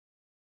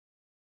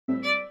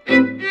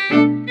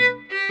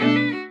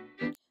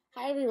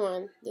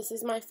everyone, this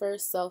is my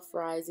first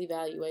self-rise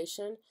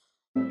evaluation.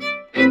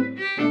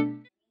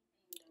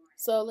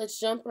 So let's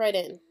jump right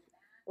in.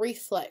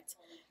 Reflect.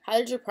 How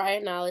did your prior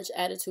knowledge,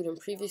 attitude, and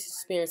previous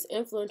experience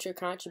influence your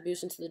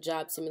contribution to the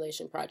job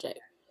simulation project?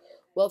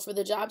 Well, for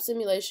the job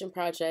simulation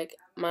project,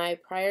 my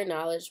prior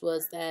knowledge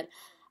was that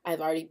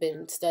I've already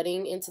been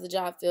studying into the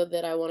job field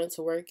that I wanted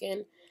to work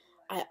in.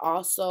 I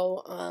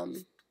also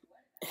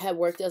had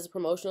worked as a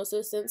promotional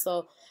assistant,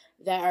 so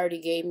that already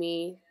gave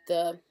me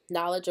the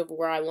knowledge of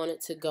where I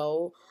wanted to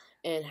go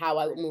and how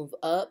I would move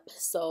up.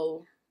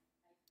 So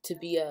to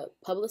be a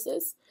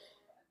publicist,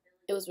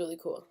 it was really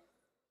cool.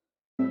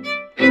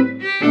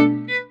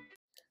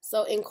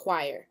 So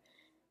inquire.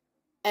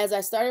 As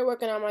I started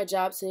working on my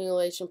job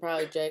simulation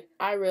project,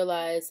 I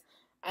realized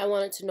I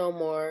wanted to know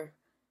more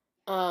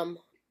um,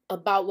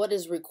 about what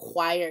is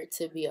required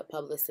to be a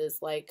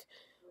publicist, like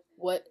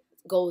what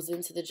goes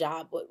into the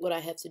job, what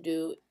I have to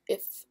do.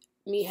 If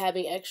me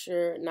having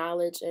extra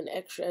knowledge and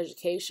extra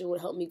education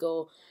would help me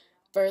go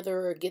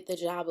further or get the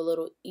job a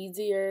little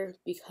easier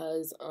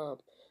because I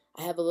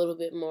have a little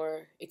bit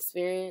more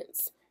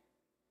experience.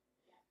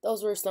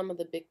 Those were some of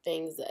the big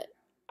things that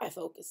I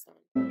focused on.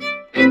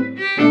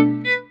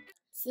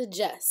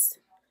 Suggest.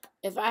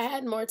 If I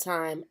had more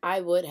time,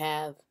 I would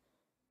have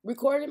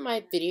recorded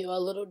my video a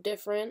little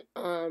different.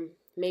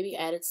 Maybe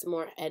added some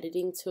more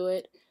editing to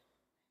it.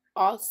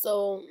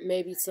 Also,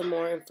 maybe some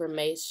more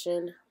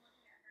information.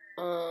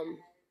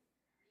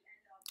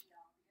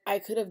 I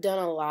could have done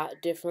a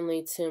lot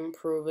differently to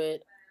improve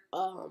it.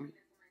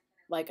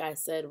 Like I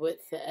said,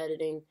 with the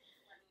editing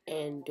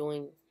and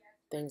doing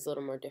things a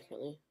little more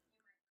differently.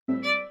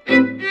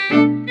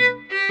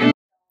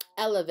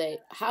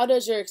 Elevate. How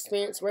does your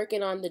experience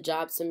working on the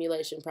job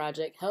simulation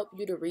project help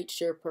you to reach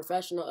your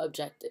professional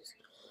objectives?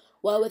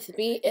 Well, with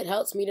me, it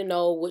helps me to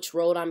know which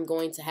road I'm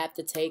going to have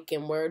to take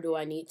and where do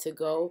I need to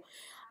go.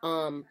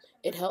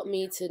 It helped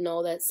me to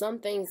know that some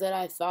things that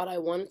I thought I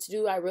wanted to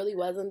do, I really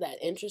wasn't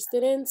that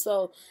interested in.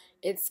 So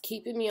it's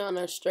keeping me on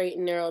a straight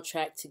and narrow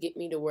track to get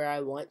me to where I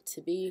want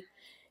to be.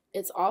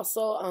 It's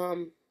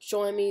also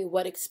showing me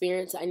what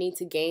experience I need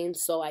to gain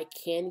so I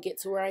can get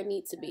to where I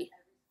need to be.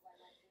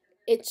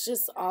 It's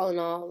just all in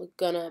all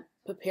gonna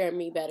prepare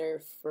me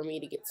better for me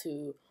to get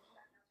to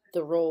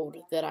the road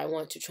that I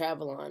want to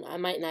travel on. I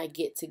might not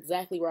get to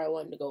exactly where I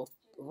wanted to go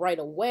right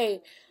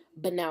away,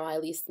 but now I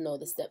at least know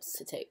the steps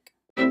to take.